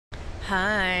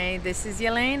Hi, this is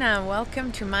Yelena.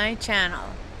 Welcome to my channel.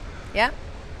 Yep,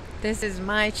 this is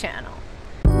my channel.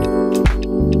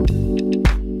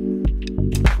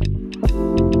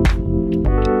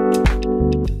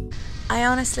 I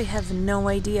honestly have no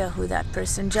idea who that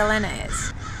person Jelena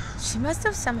is. She must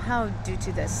have somehow, due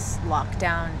to this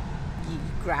lockdown,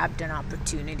 grabbed an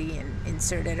opportunity and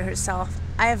inserted herself.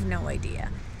 I have no idea.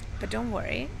 But don't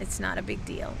worry, it's not a big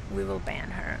deal. We will ban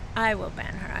her. I will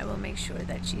ban her. I will make sure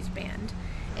that she's banned.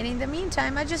 And in the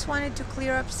meantime, I just wanted to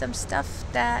clear up some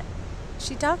stuff that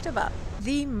she talked about.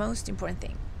 The most important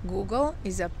thing, Google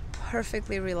is a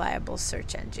perfectly reliable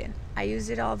search engine. I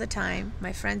use it all the time.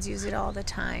 My friends use it all the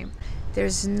time.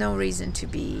 There's no reason to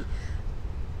be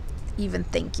even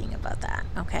thinking about that,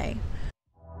 okay?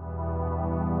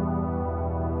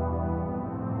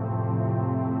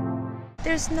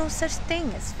 There's no such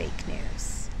thing as fake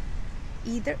news.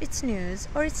 Either it's news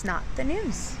or it's not the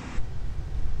news.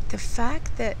 The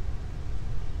fact that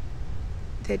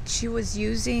she was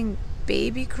using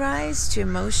baby cries to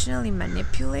emotionally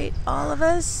manipulate all of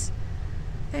us,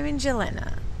 I mean,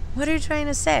 Jelena, what are you trying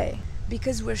to say?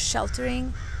 Because we're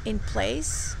sheltering in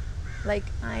place, like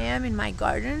I am in my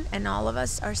garden, and all of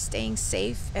us are staying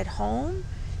safe at home,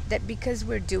 that because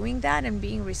we're doing that and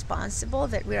being responsible,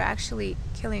 that we're actually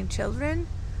killing children?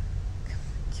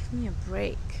 Give me a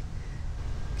break.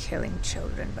 Killing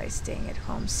children by staying at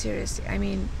home, seriously. I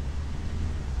mean,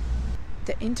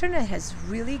 the internet has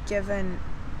really given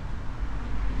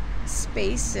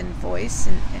space and voice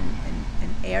and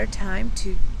airtime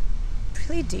to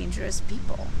really dangerous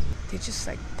people. They just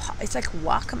like, it's like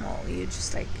whack-a-mole. You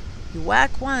just like, you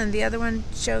whack one, the other one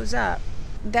shows up.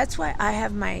 That's why I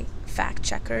have my fact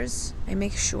checkers. I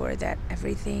make sure that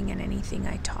everything and anything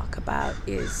I talk about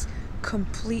is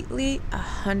completely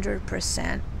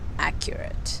 100%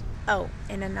 accurate. Oh,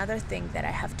 and another thing that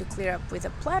I have to clear up with a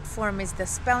platform is the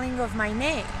spelling of my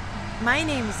name. My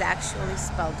name is actually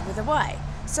spelled with a Y,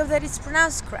 so that it's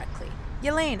pronounced correctly.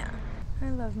 Yelena. I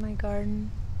love my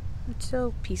garden. It's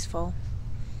so peaceful.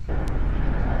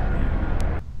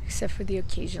 Except for the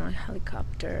occasional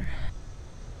helicopter.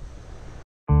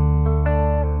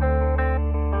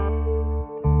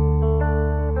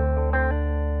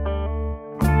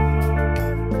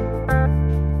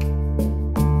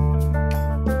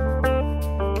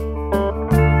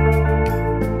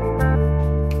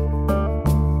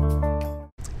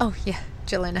 Oh yeah,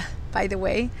 Jelena, by the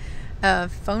way,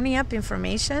 phoning up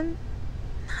information,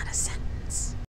 not a